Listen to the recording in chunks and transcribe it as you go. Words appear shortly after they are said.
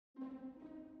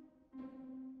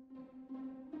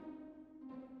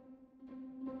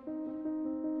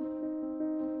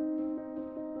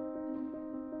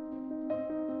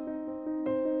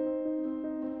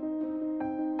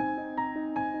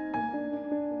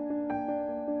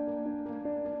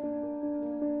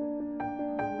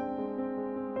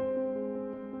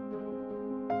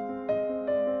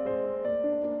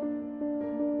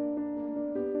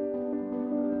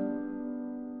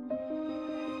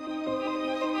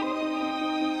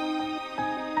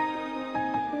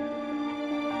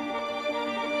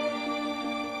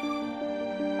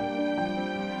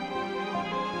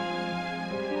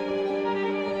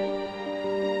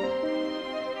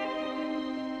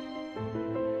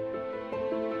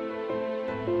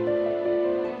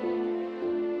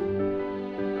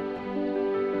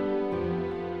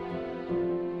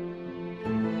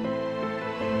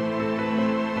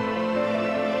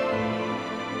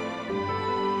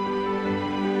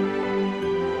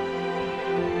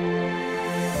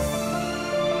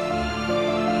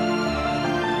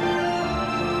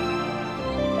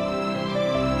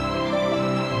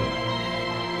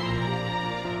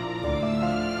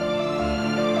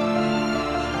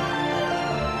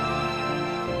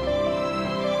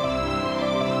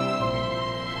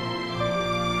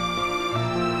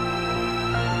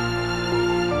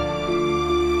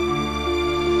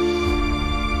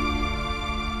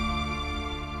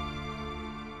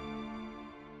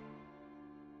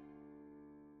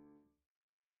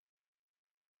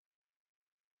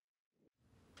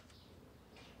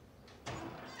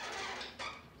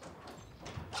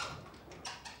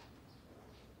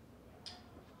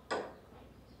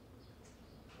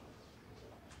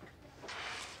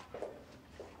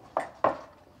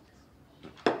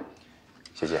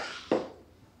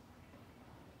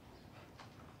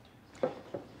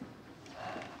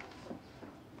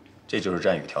这就是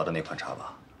湛宇调的那款茶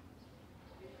吧？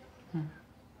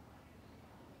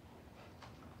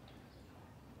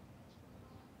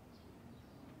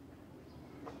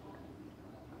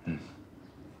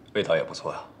味道也不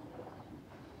错啊。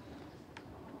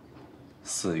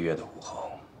4月的午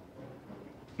后，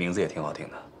名字也挺好听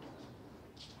的。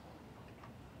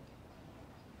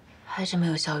还是没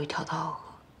有小雨调的好喝。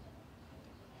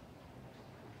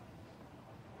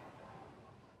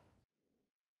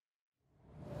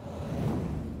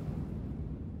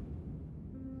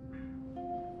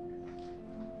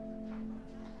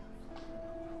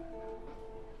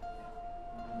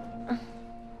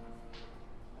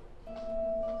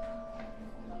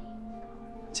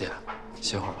姐，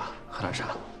歇会儿吧，喝点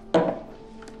茶。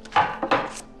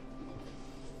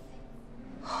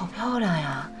好漂亮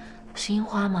呀，是樱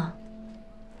花吗？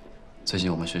最近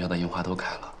我们学校的樱花都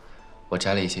开了，我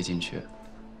摘了一些进去，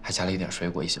还加了一点水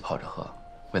果一起泡着喝，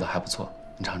味道还不错，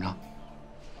你尝尝。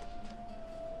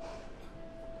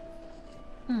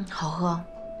好喝。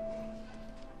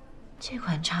这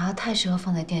款茶太适合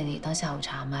放在店里当下午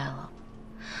茶卖了。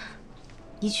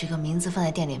你取个名字放在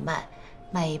店里卖，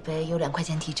卖一杯有2块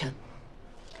钱提成。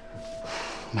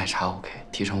卖茶 OK，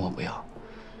 提成我不要。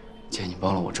姐，你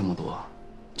帮了我这么多，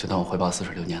就当我回报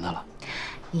46年的了。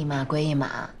一码归一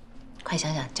码，快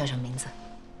想想叫什么名字？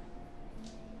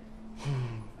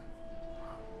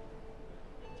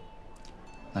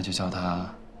那就叫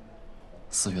它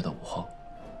4月的午后。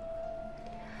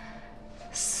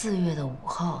4月的午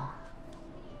后，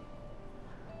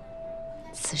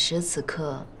此时此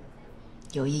刻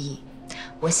有意义，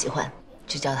我喜欢，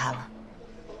就叫它了。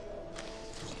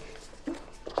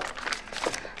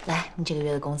来，你这个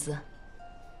月的工资。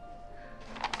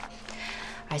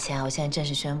而且我现在正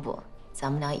式宣布，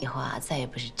咱们俩以后再也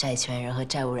不是债权人和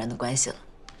债务人的关系了。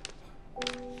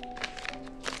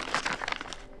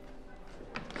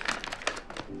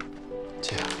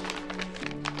姐，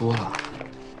多了。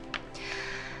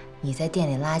你在店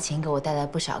里拉琴，给我带来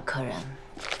不少客人，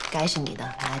该是你的，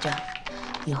拿着。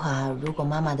一会儿如果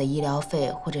妈妈的医疗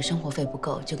费或者生活费不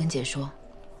够，就跟姐说。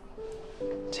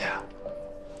姐，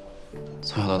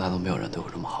从小到大都没有人对我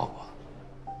这么好过。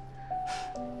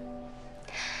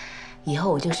以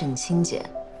后我就是你亲姐，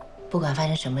不管发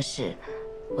生什么事，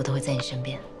我都会在你身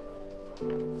边。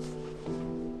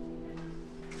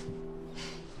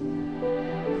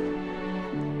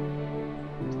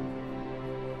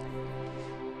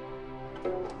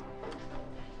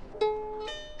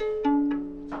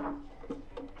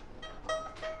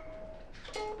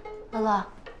乐乐，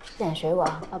吃点水果，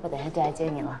爸爸等下就来接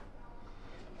你了。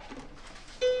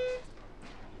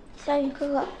小雨哥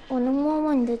哥，我能摸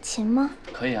摸你的琴吗？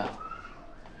可以啊。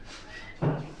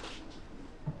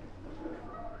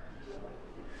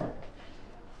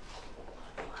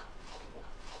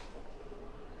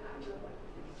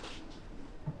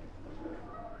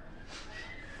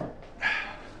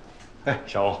哎，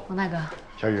小欧，王大哥，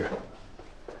小雨，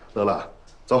乐乐，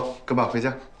走，跟爸回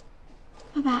家。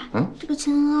爸爸，这个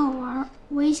琴很好玩，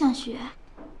我也想学。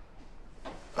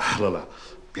哎，乐乐，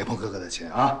别碰哥哥的琴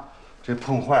啊，这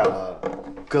碰坏了，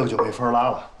哥哥就没法拉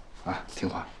了。啊，听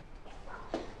话。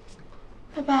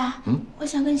爸爸，我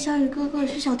想跟小雨哥哥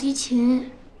学小提琴。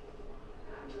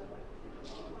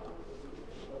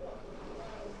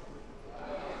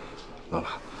乐乐，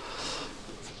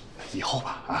以后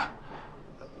吧，啊，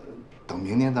等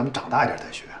明年咱们长大一点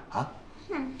再学啊。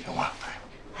听话，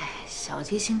哎。小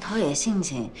提琴陶冶性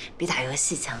情，比打游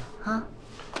戏强啊。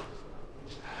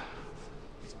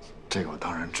这个我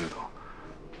当然知道，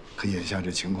可眼下这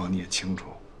情况你也清楚，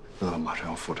乐乐马上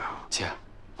要复查。姐，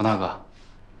王大哥，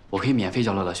我可以免费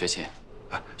教乐乐学琴。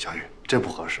哎，小雨，这不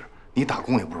合适，你打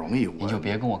工也不容易，您就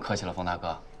别跟我客气了，冯大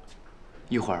哥。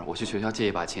一会儿我去学校借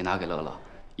一把琴拿给乐乐，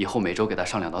以后每周给他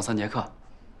上2到3节课。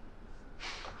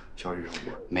小雨，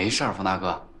没事儿，冯大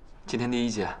哥，今天第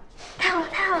1节。太好了，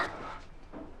太好了！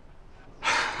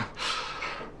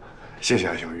谢谢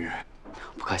啊，小雨。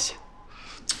不客气。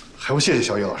还不谢谢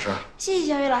小雨老师？谢谢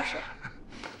小雨老师。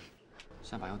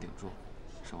下巴要顶住，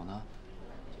手呢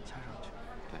掐上去，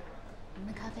对。您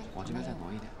的咖啡。往这边再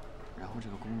挪一点，然后这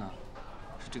个弓呢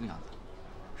是这个样子，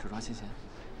手抓琴弦，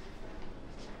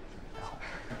然后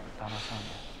搭到上面。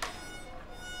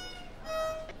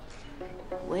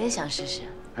我也想试试。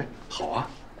哎，好啊。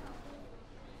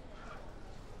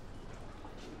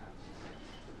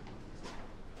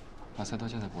把菜刀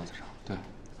架在脖子上，对。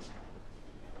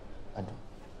按住，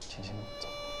轻轻走。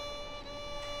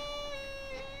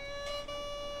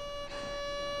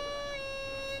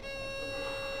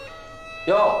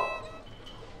哟，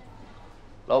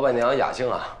老板娘雅静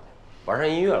啊，玩上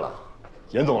音乐了。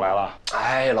严总来了。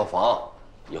哎，老冯，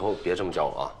以后别这么叫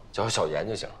我啊，叫小严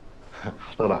就行了。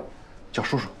乐乐，叫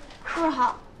叔叔。叔叔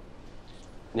好。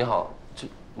你好，这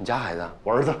你家孩子？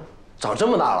我儿子长这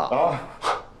么大了啊。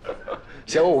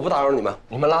行，我不打扰你们，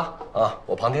你们拉啊，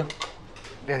我旁听。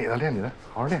练你的，练你的，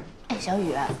好好练。哎，小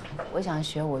雨，我想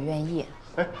学《我愿意》。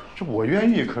哎，这我愿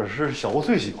意可是小欧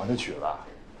最喜欢的曲子。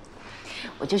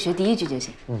我就学第一句就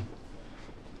行。嗯。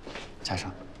加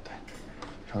上，对，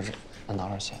手指按哪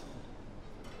儿写？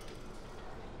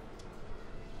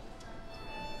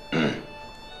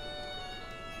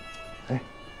哎，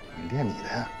你练你的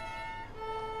呀。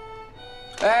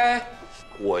哎，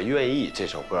我愿意这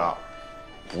首歌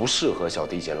不适合小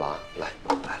提琴拉，来，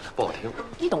不好听。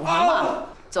你懂行吗？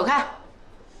走开。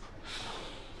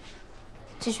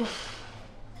继续。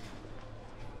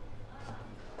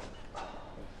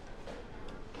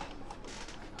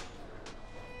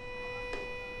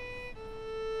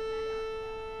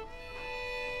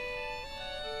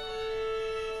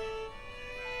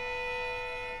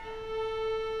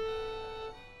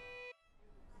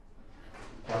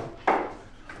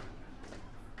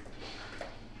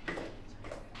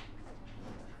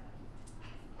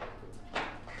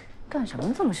干什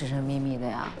么这么神神秘秘的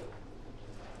呀？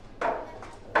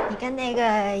你跟那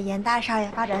个严大少爷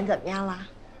发展怎么样了？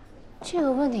这个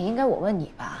问题应该我问你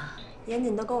吧。严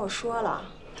谨都跟我说了，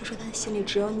他说他心里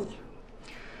只有你。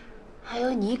还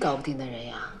有你搞不定的人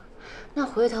呀？那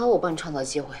回头我帮你创造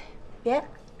机会。别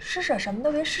施舍什么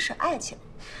都别施舍爱情，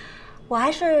我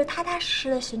还是踏踏实实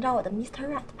的寻找我的 Mr.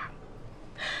 Right 吧。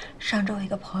上周一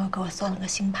个朋友给我算了个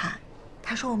星盘，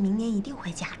他说我明年一定会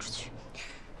嫁出去。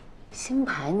星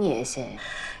盘你也信？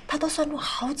他都算中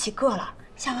好几个了，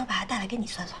下回把他带来给你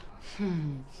算算。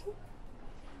嗯。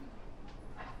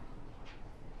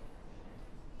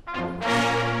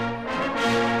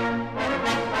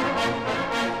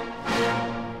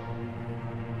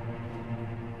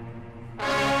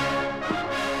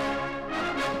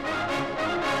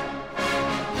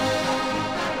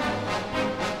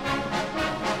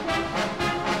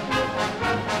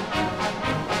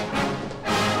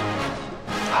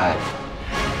嗨。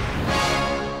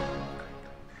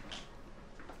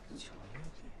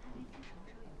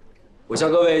我向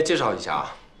各位介绍一下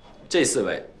啊，这4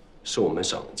位是我们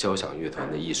省交响乐团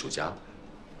的艺术家，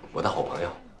我的好朋友。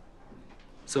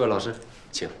4位老师，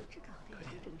请。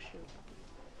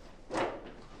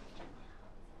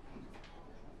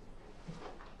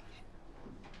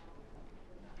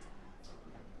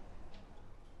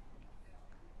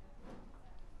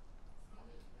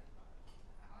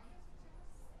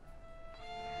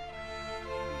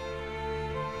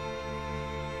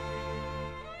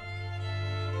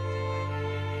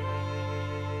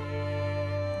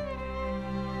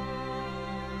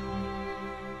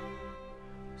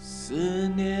思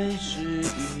念是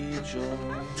一种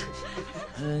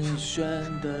很玄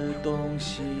的东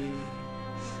西，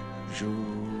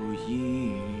如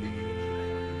影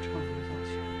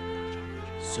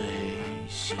随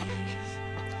形，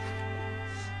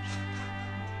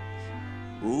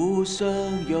无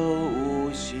声又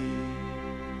无息，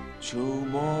出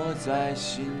没在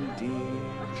心底，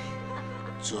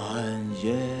转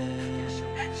眼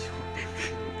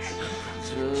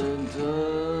真的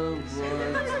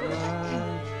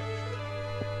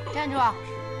站住！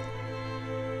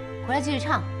回来继续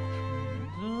唱。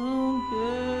等别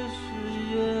时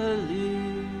夜里，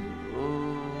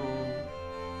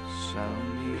想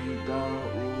你到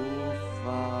无法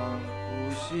呼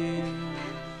吸。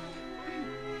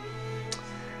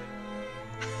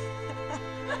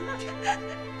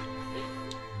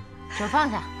手放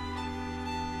下。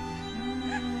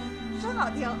真好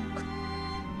听。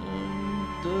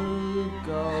的告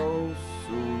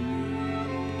诉你，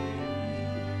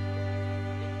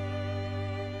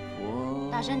我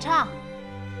大声唱。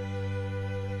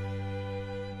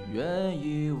愿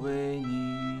意为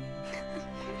你，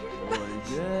我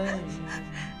愿意。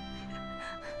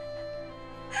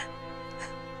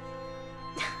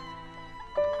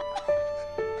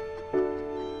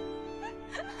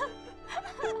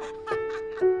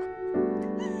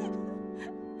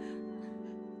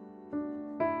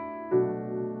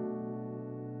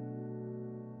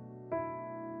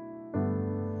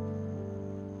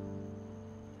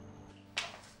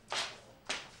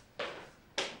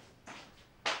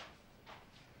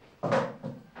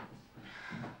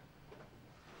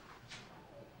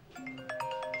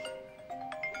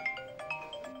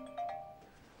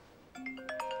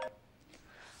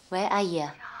喂，阿姨。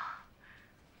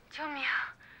救命！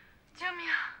救命！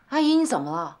阿姨，你怎么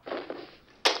了？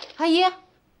阿姨，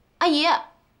阿姨。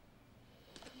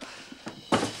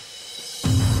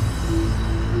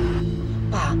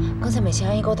爸，刚刚才美琴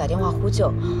阿姨给我打电话呼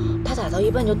救，她打到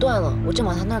一半就断了，我正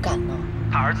往她那儿赶呢。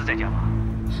他儿子在家吗？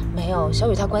没有，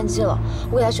小雨她关机了，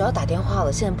我给她学校打电话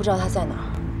了，现在不知道她在哪儿。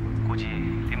估计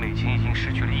李美琴已经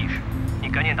失去了意识，你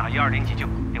赶紧打120急救，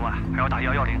另外还要打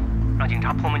110，让警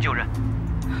察破门救人。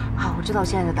好，我知道，我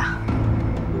现在就打。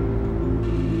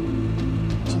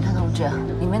警察同志，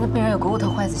里面的病人有个骨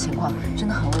头坏死情况，真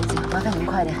的很危急，麻烦您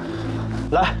快点。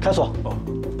来，开锁。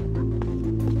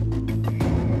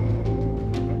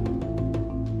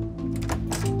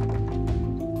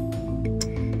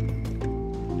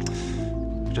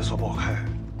这锁不好开，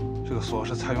这个锁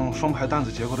是采用双排单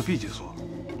子结构的 B 级锁，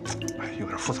哎，有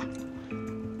点复杂。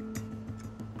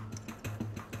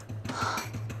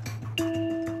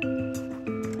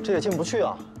这也进不去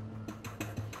啊。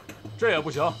这也不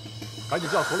行，赶紧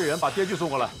叫所里人把电锯送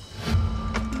过来。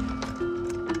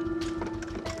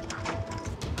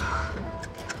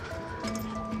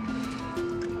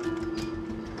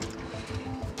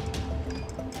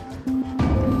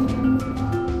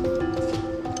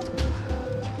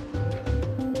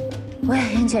喂，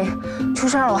严谨，出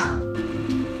事了。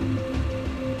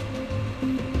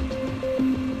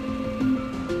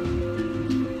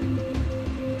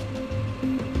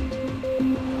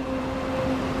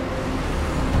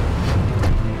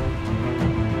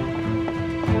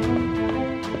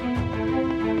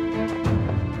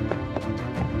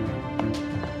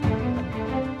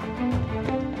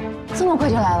这么快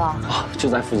就来了？啊，就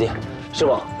在附近，师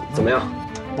傅，怎么样？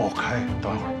不好开，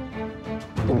等一会儿。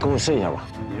你跟我试一下吧。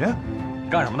你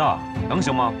干什么呢？能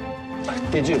行吗？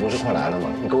电锯不是快来了吗？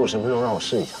你给我10分钟，让我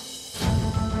试一下。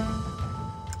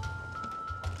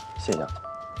谢谢。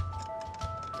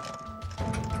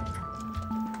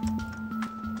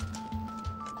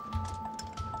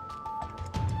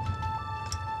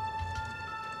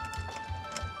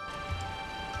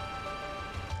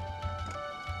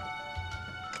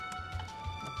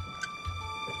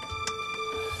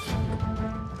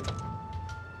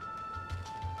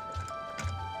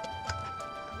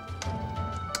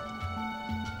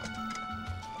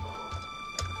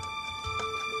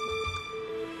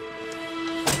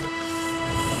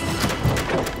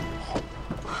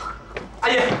阿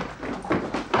姨，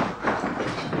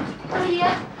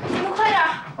你们快点！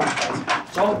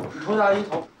走，你拖下阿姨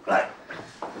头来，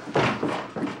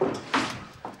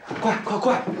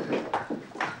快！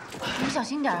你小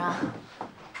心点啊！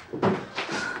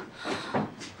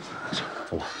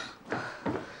走吧。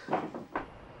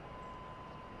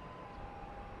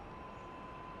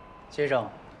先生，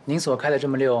您所开的这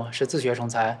么溜是自学成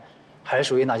才，还是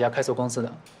属于哪家开锁公司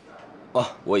的？哦，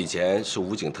我以前是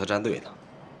武警特战队的，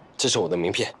这是我的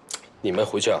名片，你们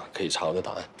回去啊可以查我的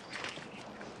档案。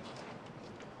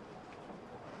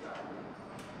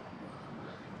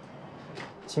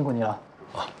辛苦你了。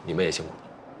啊，你们也辛苦。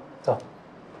走。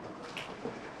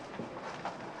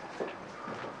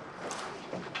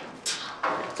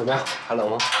怎么样？还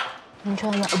冷吗？您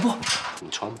穿吗？不，你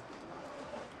穿吧。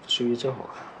睡衣真好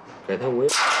看，改天我也。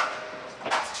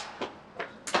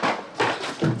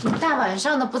你大晚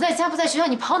上的不在家不在学校，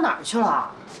你跑哪儿去了？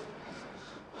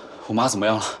我妈怎么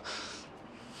样了？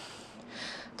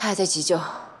她还在急救。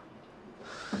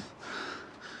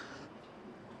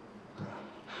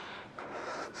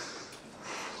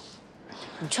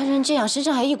你穿成这样，身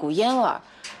上还一股烟味儿，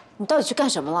你到底去干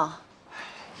什么了？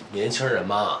年轻人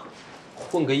嘛，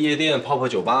混个夜店、泡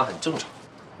酒吧很正常。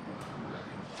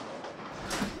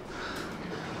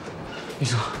医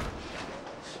生，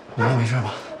你妈没事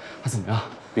吧？她怎么样？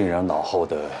病人脑后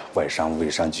的外伤未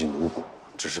伤及颅骨，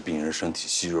只是病人身体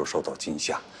息肉受到惊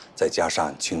吓，再加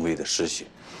上轻微的失血，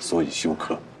所以休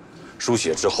克。输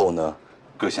血之后呢，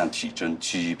各项体征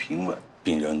趋于平稳，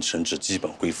病人神志基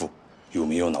本恢复，又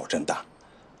没有脑震荡，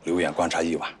留院观察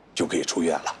1晚就可以出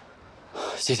院了。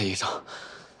谢谢医生。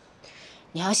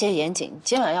你还要谢谢严谨，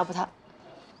今晚要不他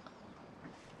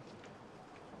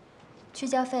去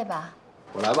交费吧。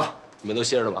我来吧，你们都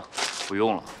歇着吧。不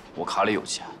用了，我卡里有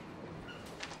钱。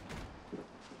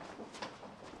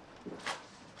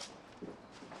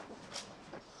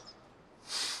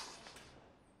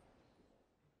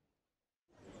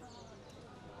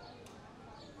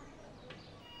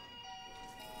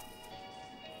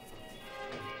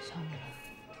小米，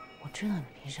我知道你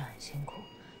平时很辛苦，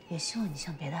也希望你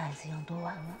像别的孩子一样多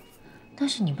玩玩，但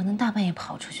是你不能大半夜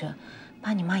跑出去，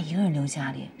把你妈一个人留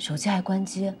家里，手机还关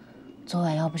机。昨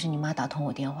晚要不是你妈打通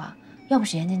我电话，要不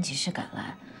是严谨及时赶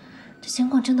来，这情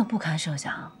况真的不堪设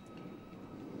想。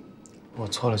我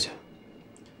错了，姐，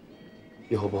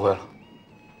以后不会了。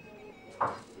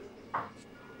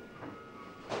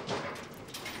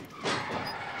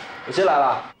我先来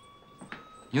了。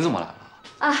你怎么来了？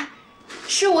啊，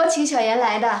是我请小严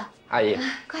来的。阿姨，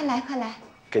快来快来。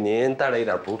给您带了一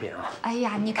点补品啊。哎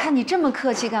呀，你看你这么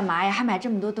客气干嘛呀？还买这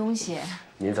么多东西。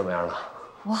您怎么样了？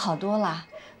我好多了。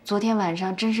昨天晚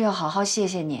上真是要好好谢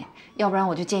谢你，要不然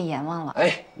我就见阎王了。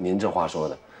哎，您这话说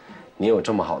的，您有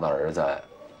这么好的儿子，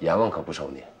阎王可不收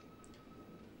你。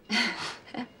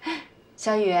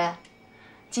小雨，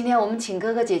今天我们请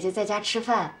哥哥姐姐在家吃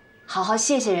饭，好好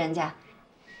谢谢人家。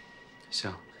行，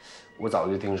我早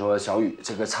就听说小雨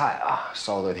这个菜啊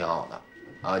烧得挺好的，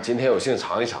啊，今天有幸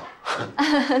尝一尝。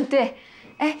对，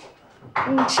哎，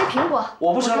你吃苹果？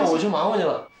我不吃了，我去忙活去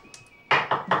了。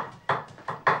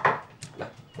来，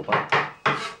我帮你。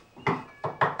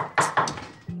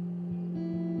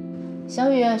小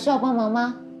雨，需要帮忙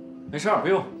吗？没事儿，不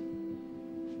用。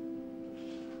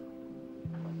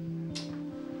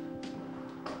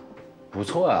不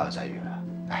错啊，翟宇。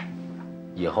哎，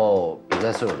以后别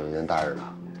再碎我流年大日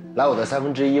了，来我的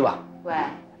1/3吧。喂，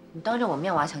你当着我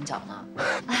面挖墙脚呢？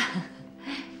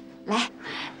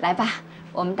来吧，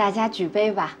我们大家举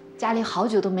杯吧。家里好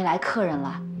久都没来客人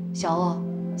了，小欧、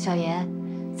小严，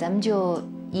咱们就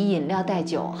以饮料代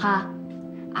酒哈。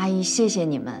阿姨，谢谢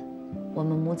你们，我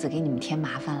们母子给你们添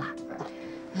麻烦了。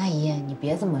阿姨，你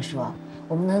别这么说，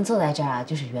我们能坐在这儿啊，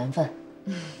就是缘分。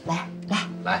来。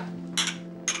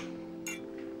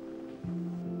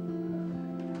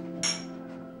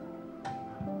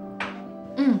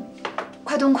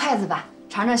快动筷子吧，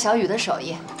尝尝小雨的手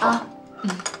艺啊。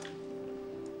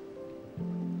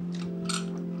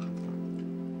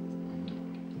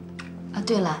啊，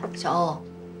对了，小欧，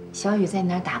小雨在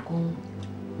那儿打工，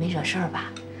没惹事儿吧？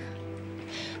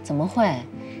怎么会？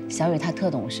小雨她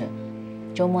特懂事，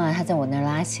周末啊她在我那儿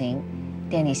拉琴，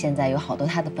店里现在有好多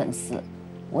她的粉丝，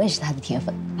我也是她的铁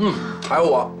粉。还有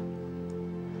我。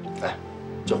哎，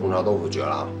这红烧豆腐绝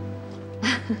了啊！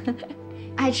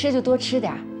爱吃就多吃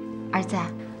点儿。儿子，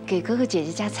给哥哥姐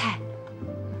姐夹菜。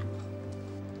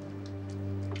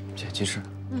姐，鸡翅。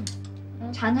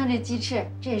尝尝这鸡翅，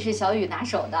这也是小雨拿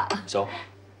手的。走。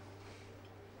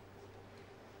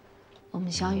我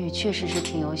们小雨确实是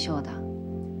挺优秀的，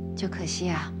就可惜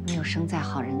啊，没有生在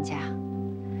好人家。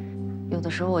有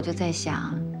的时候我就在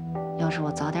想，要是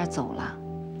我早点走了，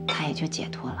他也就解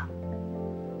脱了。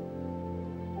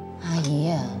阿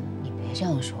姨，你别这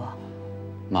样说。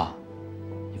妈，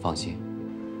你放心。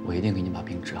我一定给你把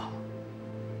病治好，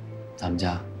咱们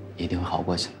家一定会好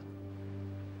过起来。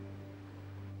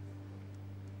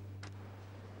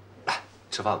来，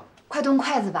吃饭吧。快动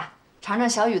筷子吧，尝尝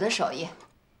小雨的手艺。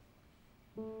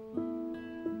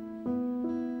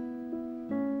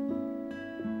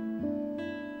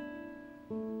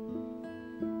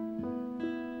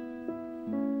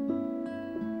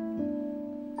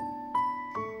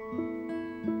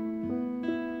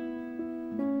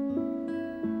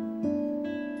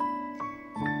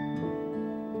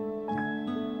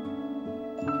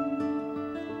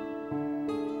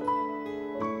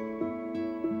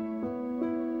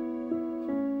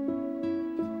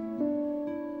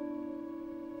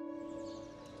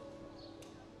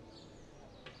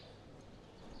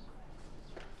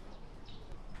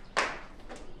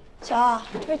小奥，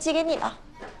这是寄给你的。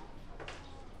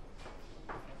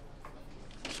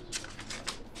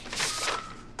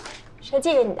谁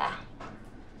寄给你的？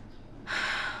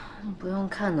不用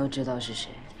看都知道是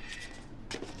谁。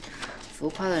浮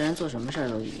夸的人做什么事儿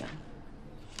都一样。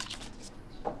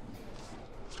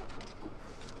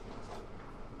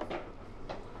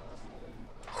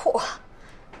嚯，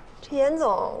这严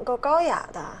总够高雅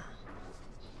的。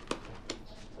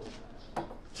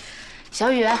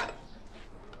小雨。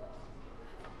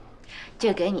这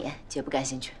个给你，姐不感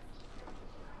兴趣。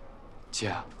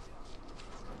姐，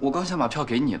我刚想把票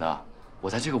给你的，我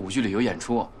在这个舞剧里有演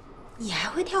出。你还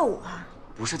会跳舞啊？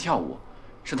不是跳舞，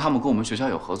是他们跟我们学校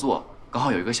有合作，刚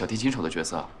好有一个小提琴手的角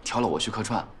色，挑了我去客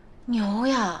串。牛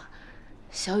呀！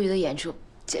小雨的演出，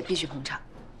姐必须捧场。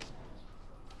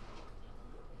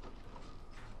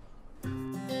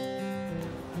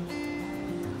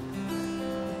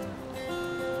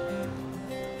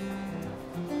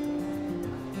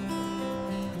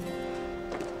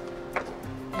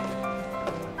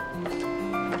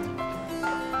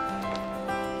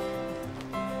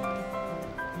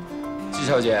季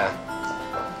小姐，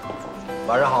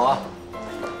晚上好啊！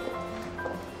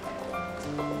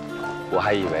我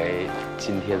还以为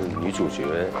今天的女主角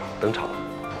登场了。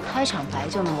开场白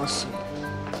就那么俗？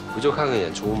不就看看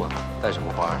演出吗？带什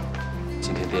么花？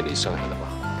今天店里剩下的吧。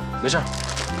没事，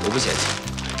我不嫌弃。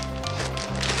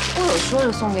我有说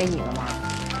是送给你的吗？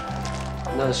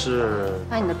那是。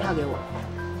把你的票给我。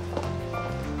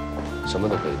什么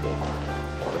都可以给，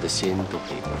我的心都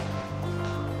可以给。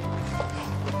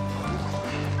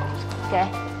给。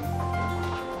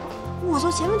我坐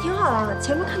前面挺好的，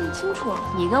前面看不清楚。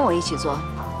你跟我一起坐，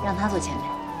让他坐前面。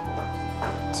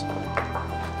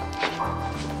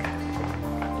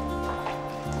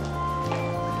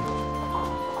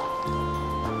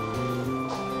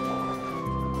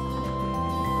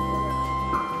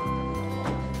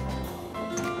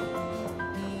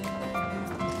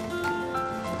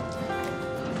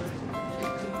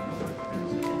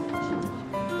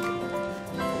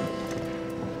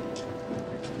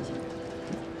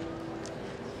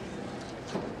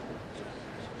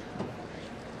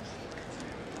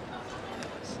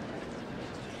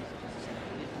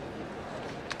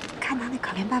看他那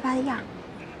可怜巴巴的样儿，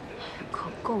可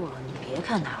够了，你别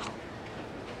看他了。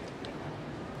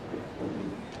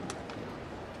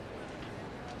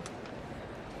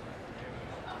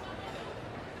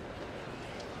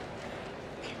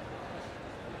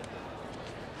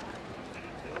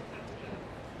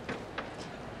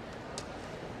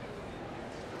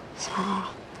小欧，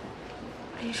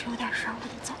我临时有点事儿，我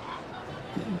得走了。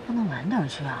你不能晚点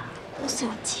去啊！公司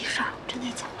有急事儿，我真得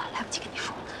走了，来不及跟你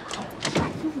说。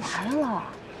又来了。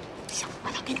行，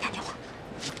我再给你打电话。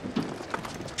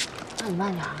那你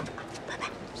慢点啊。拜拜。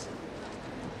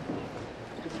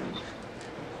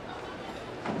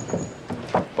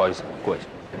不好意思，过一下。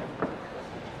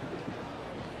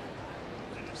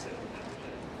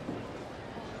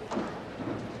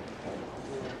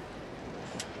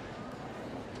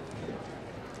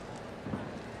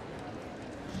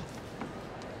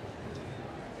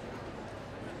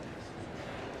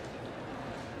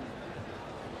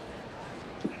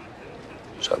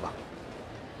睡吧。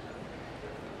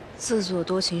自作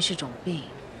多情是种病，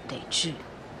得治。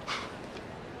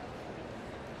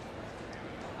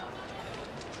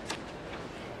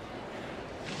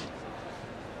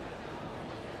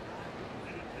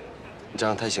你这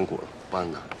样太辛苦了，帮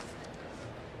你拿。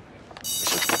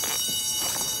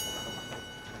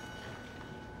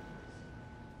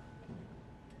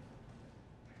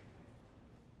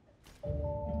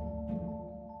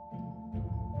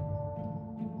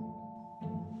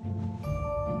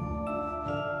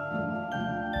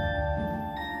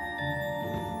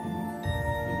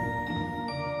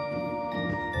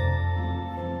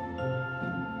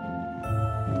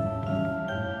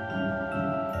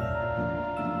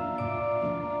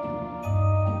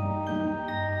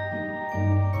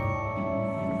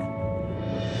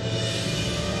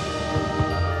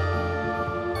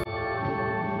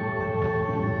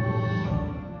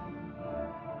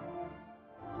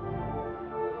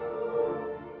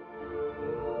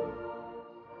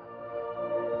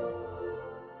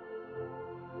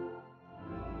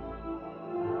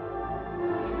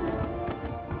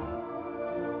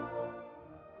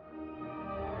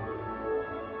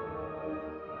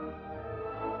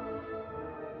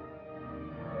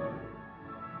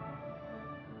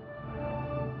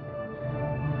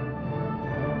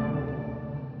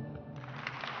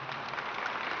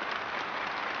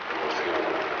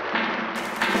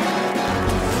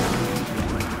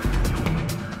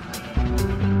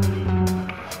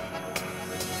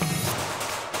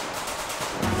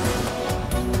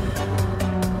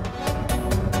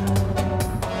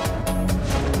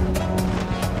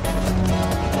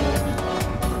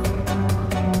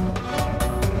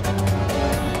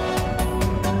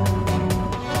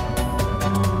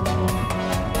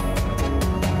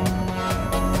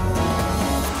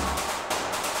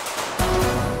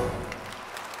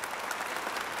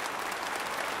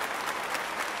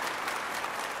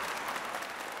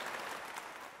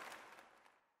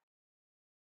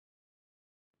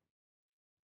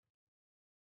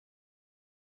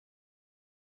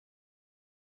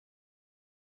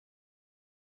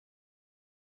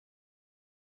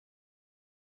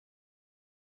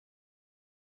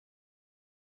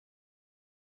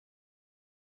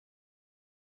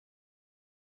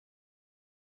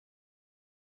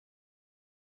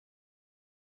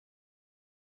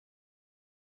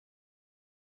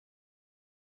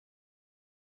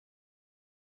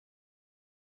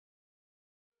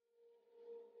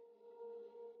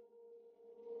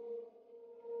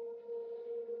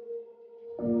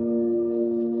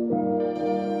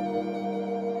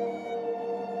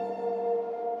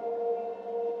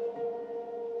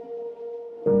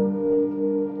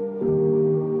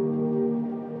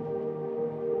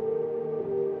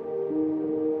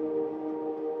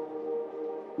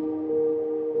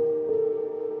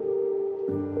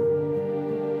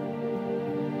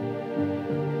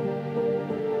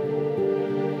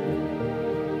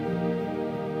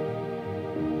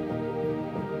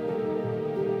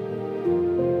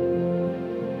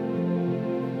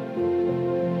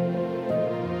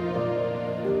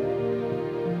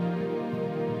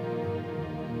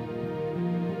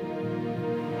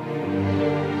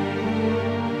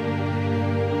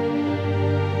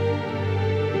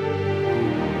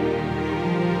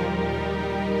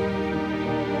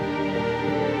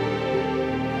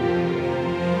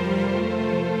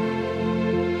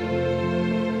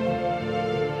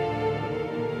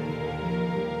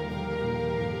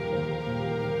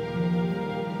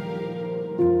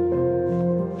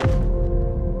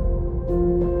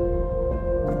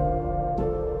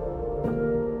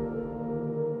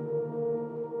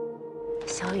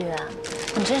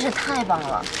太棒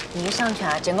了！你一上去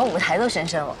啊，整个舞台都神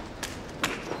圣了。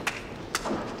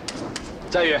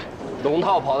佳宇，龙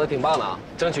套跑得挺棒的啊，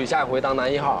争取下一回当男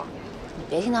1号。你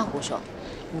别听他胡说，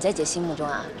你在姐心目中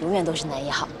啊，永远都是男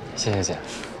1号。谢谢姐，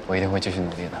我一定会继续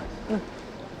努力的。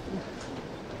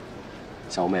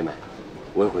小妹妹，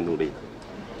我也会努力的。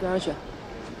边儿去，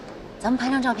咱们拍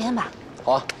张照片吧。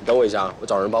好啊，你等我一下，我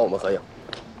找人帮我们合影。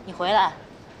你回来，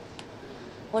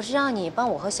我是让你帮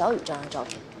我和小雨照张照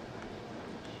片。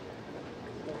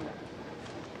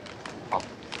好。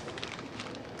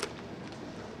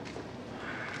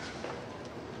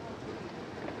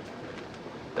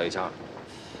等一下，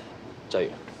佳宇，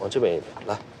往这边一点，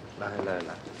来，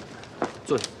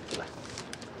坐下，来。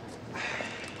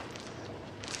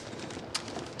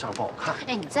这样不好看。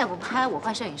哎，你再不拍，我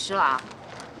换摄影师了啊！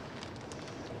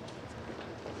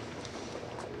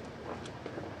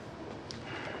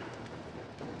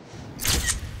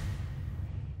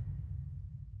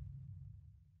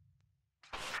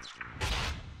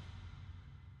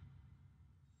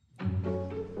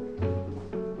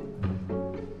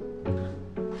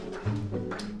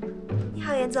你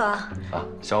好，严总。啊，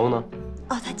小欧呢？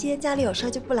哦，他今天家里有事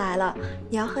就不来了。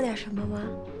你要喝点什么吗？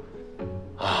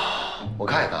啊，我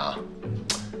看一看啊，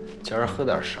今儿喝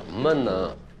点什么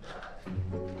呢？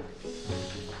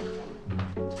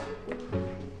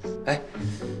哎，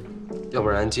要不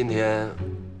然今天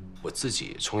我自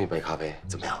己冲一杯咖啡，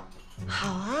怎么样？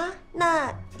好啊，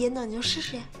那严总你就试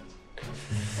试呀。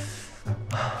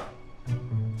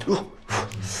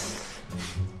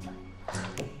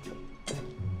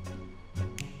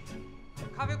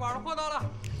咖啡馆的货到了。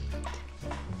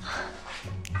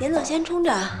严总先冲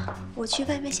着，我去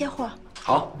外面卸货。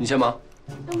好，你先忙。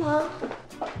帮忙。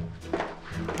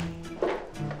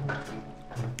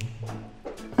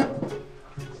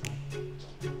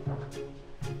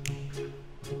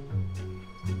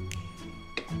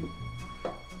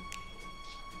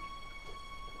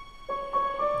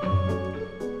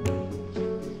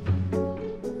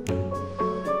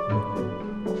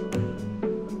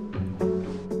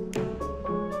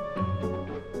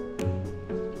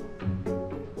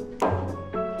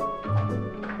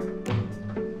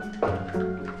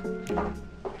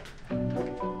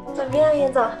怎么样，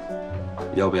严总？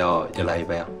要不要也来一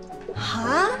杯啊？好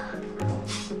啊。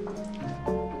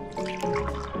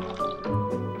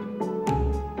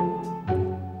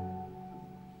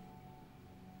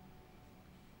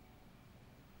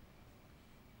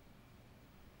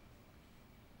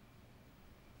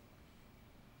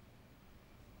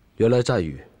原来战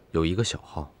宇有一个小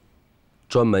号，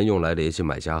专门用来联系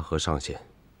买家和上线。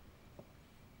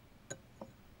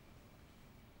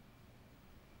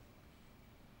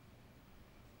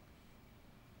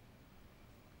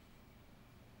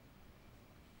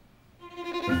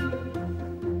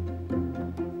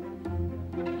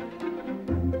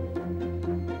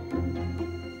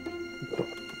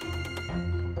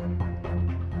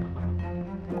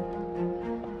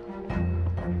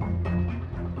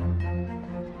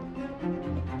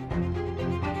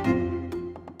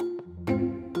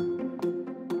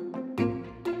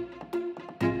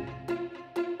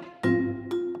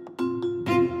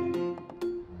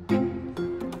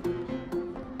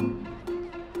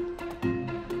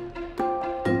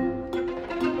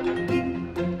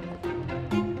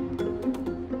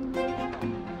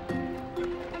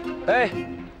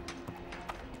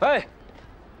哎，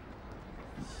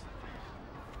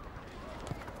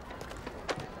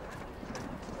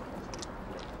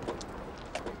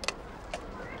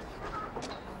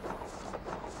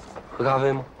喝咖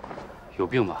啡吗？有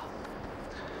病吧？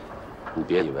你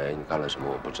别以为你干了什么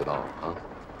我不知道啊！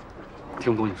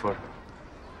听不懂你说什么。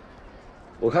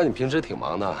我看你平时挺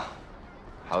忙的，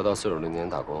还要到40年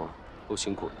打工，够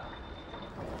辛苦的。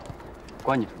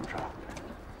关你什么事儿？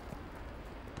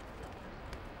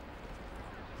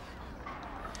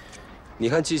你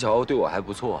看季晓鸥对我还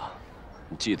不错，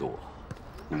你嫉妒我，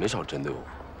你没少针对我。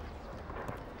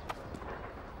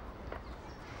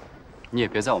你也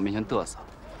别在我面前嘚瑟，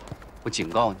我警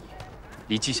告你，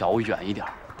离季晓鸥远一点。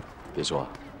别说，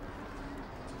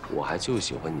我还就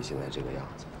喜欢你现在这个样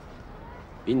子，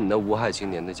比你那无害青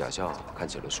年的假笑看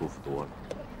起来舒服多了。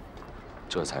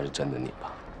这才是真的你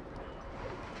吧？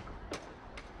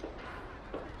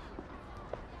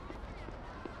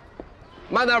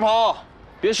慢点跑，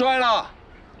别摔了，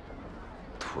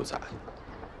兔崽子！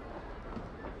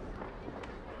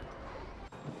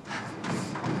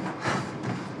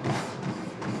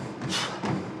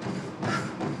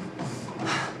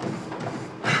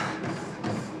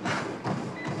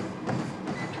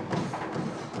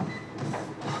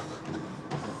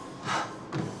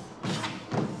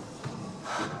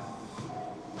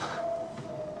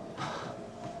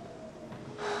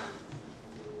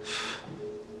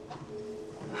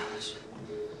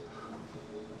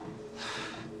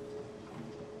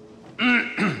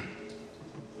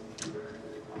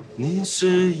你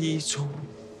是一种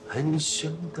很小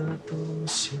的东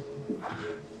西，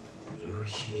如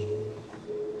影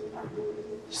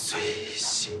随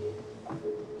形，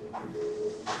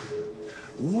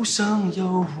无伤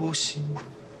又无形，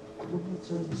我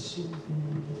在心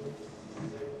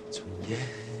底重演。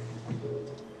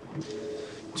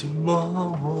沉默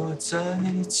我在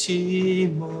寂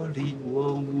寞里，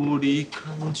我无力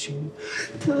抗拒，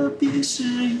特别是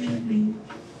夜里。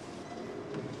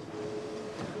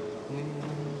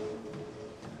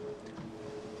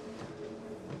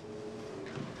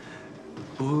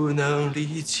不能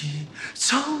立即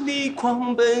朝你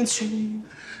狂奔去，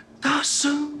大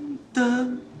声地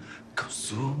告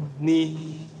诉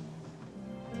你，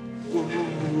我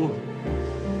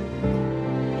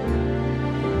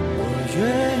愿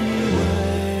意为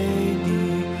你，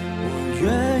我愿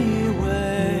意为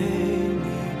你，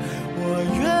我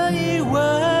愿意为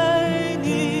你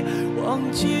忘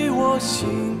记我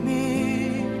姓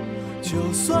名，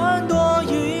就算多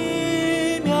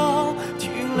一秒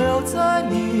停留在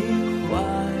你怀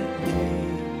里，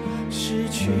失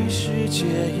去世界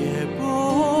也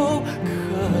不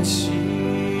可惜。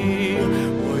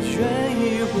我愿意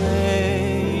为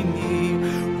你，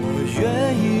我愿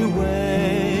意为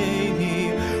你，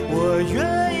我愿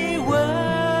意为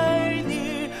你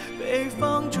被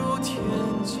放逐天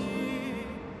际。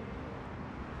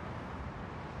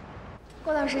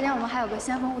过段时间我们还有个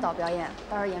先锋舞蹈表演，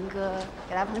到时候严哥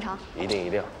给来捧场。一定一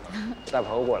定，带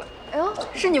朋友过来。哎呦，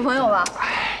是女朋友吧？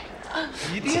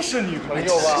一定是女朋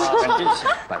友吧？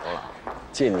拜托了，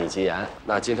借你吉言。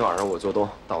那今天晚上我做东，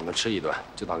到我们吃一顿，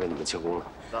就当给你们庆功了。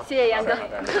谢谢严哥。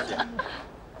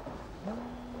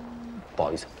不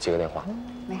好意思，接个电话。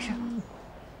没事。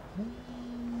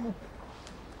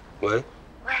喂。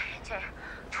喂，姐，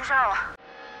出事了。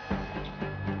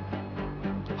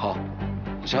好，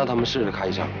我先让他们试着开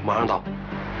一下，马上到。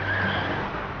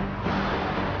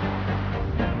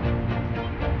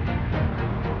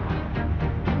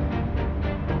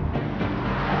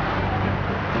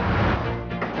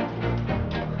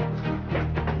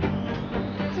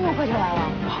这么快就来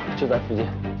了？就在附近。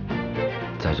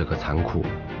在这个残酷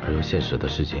而又现实的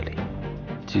世界里，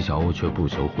纪晓鸥却不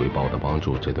求回报地帮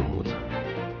助这对母子，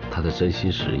她的真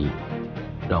心实意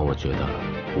让我觉得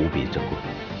无比珍贵。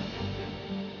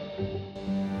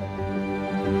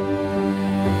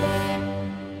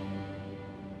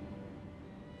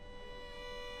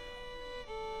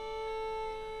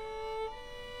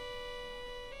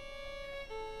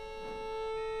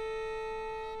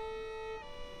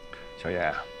小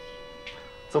叶，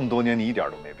这么多年你一点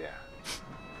都没变。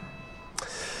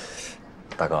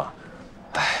大哥，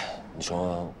哎，你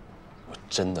说我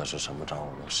真的是什么招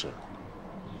我都试了，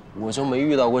我就没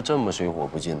遇到过这么水火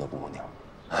不进的姑娘。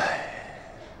哎，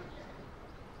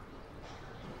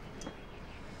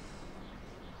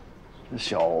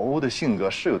小欧的性格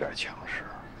是有点强势，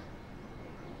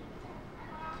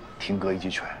听哥一句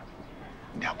劝，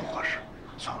你俩不合适，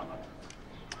算了吧。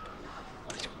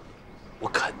我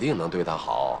肯定能对她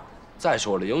好。再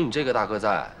说了，有你这个大哥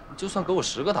在，就算给我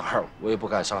10个胆儿，我也不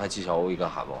敢伤害纪晓鸥一根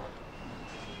汗毛。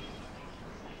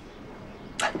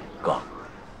哎，哥，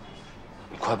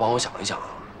你快帮我想一想啊，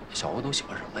小欧都喜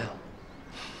欢什么呀？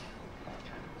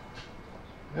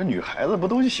那女孩子不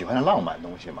都喜欢浪漫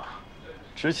东西吗？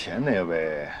之前那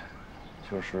位，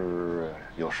就是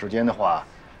有时间的话，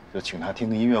就请她听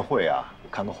个音乐会啊，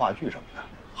看个话剧什么的。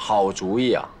好主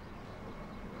意啊！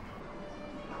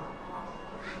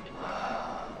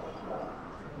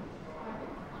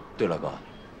对了，哥，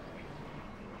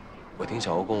我听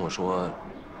小欧跟我说，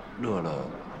乐乐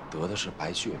得的是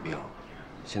白血病，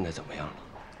现在怎么样了？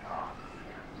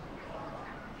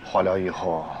化疗以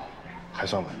后还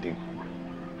算稳定，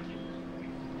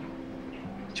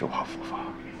就怕复发。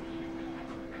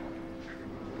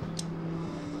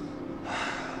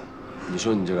你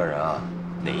说你这个人啊，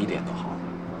哪一点都好，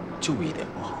就一点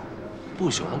不好，不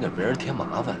喜欢给别人添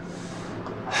麻烦。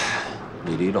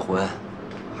你离了婚，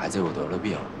孩子又得了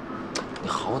病。你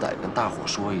好歹跟大伙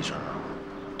说一声啊，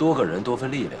多个人多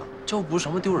份力量，这又不是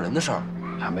什么丢人的事儿。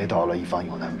还没到了一方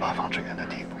有难八方支援的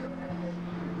地步。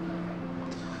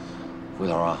回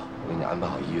头啊，我给你安排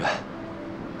好医院，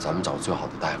咱们找最好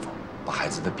的大夫，把孩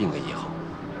子的病给医好。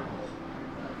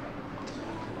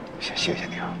先谢谢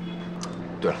你啊。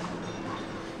对了，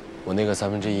我那个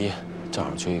1/3正好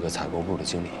缺一个采购部的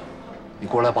经理，你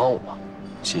过来帮我吧，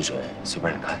薪水随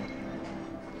便你开。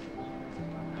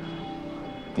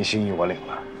你心意我领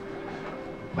了，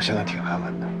我现在挺安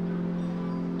稳的。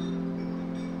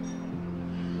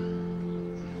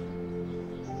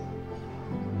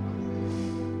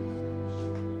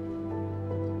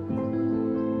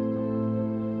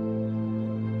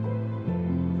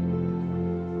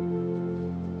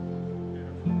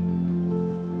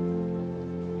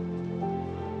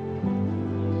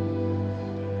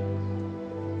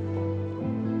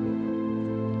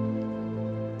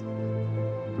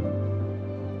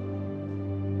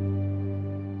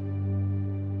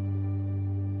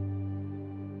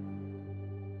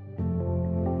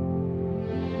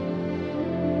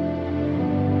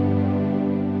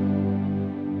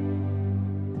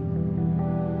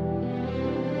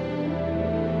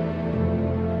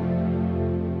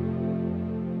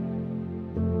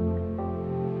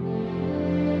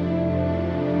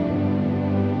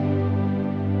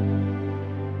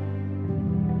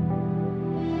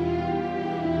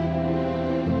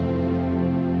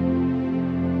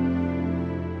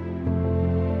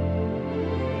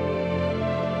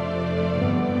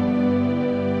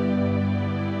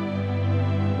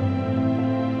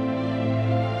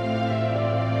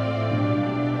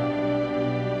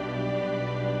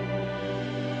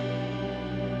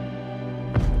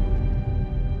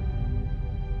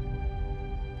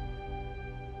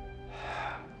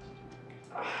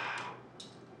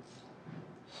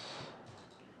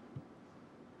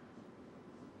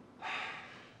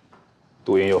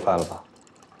毒瘾又犯了吧？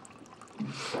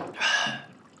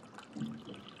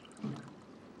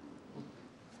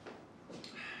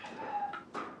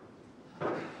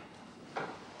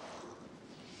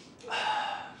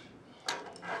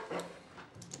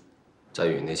詹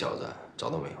宇那小子找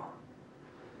到没有？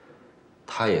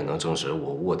他也能证实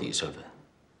我卧底身份。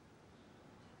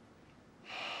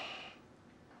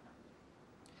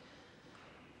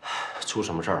出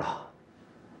什么事儿了？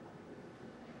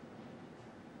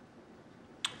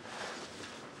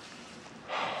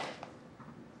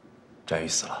詹宇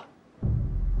死了。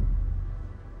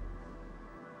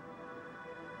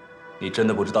你真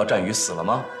的不知道詹宇死了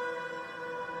吗？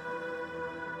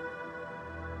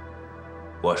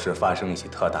我市发生一起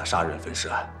特大杀人分尸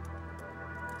案，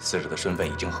死者的身份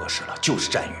已经核实了，就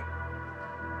是詹宇。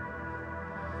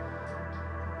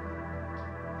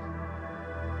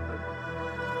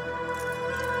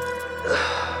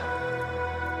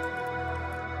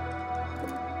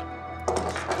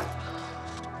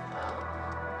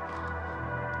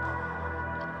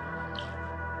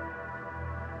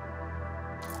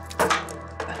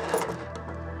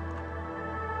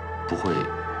不会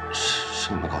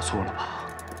是你们搞错了吧？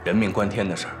人命关天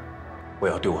的事儿，我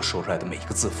要对我说出来的每一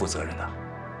个字负责任的。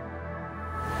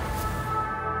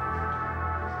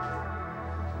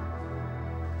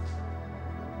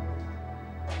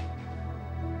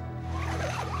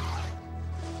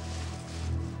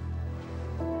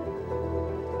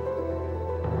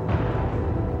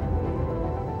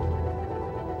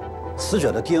死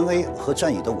者的 DNA 和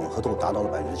詹宇的吻合度达到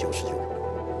了99%。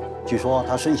据说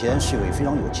他生前是一位非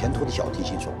常有前途的小提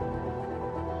琴手。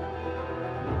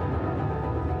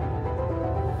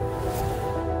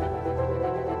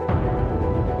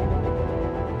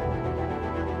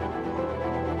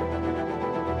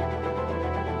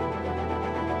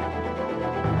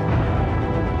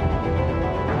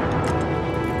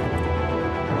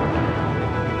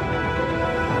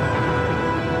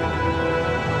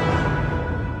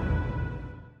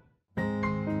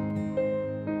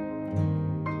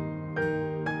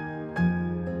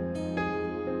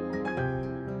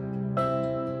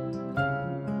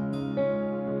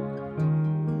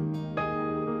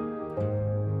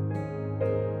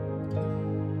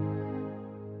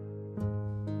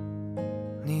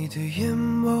你的眼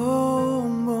梦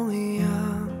梦一样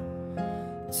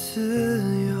自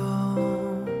由，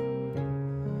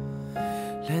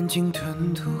蓝鲸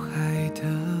吞吐海的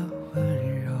温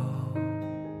柔，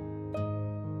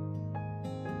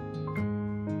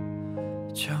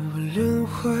将我轮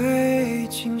回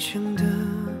今生的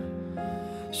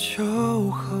守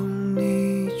候，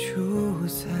你主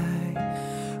宰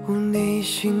我内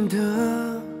心的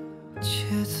节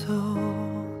奏。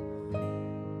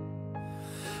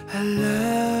I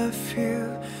love you，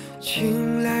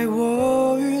 请来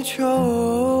我宇宙，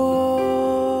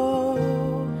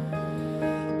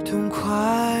痛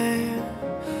快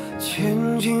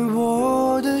牵紧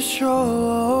我的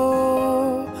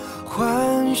手，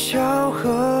欢笑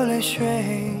和泪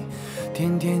水，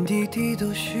点点滴滴都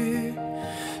是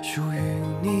属于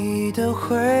你的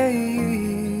回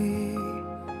忆，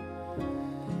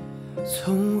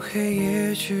从黑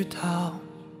夜直到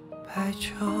白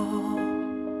昼。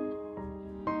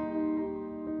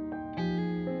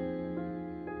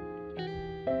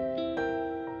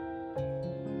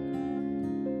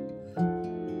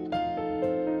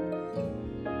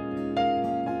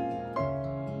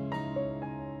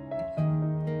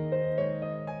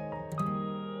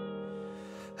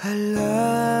I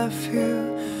love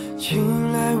you，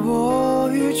 请来我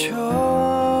宇宙，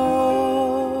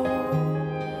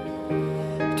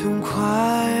痛快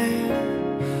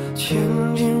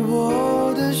牵紧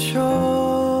我的手，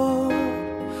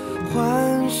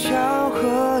欢笑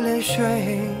和泪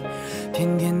水，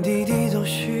点点滴滴都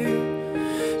是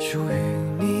属于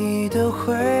你的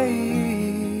回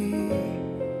忆，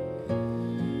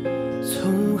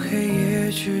从黑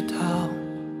夜直到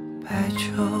白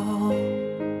昼。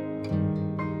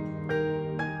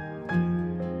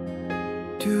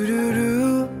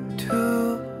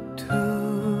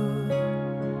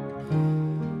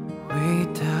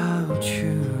Without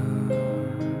you，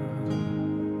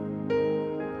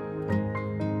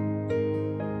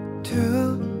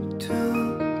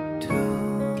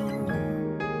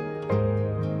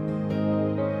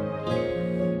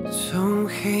 从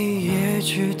黑夜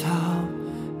直到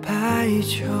白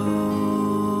昼。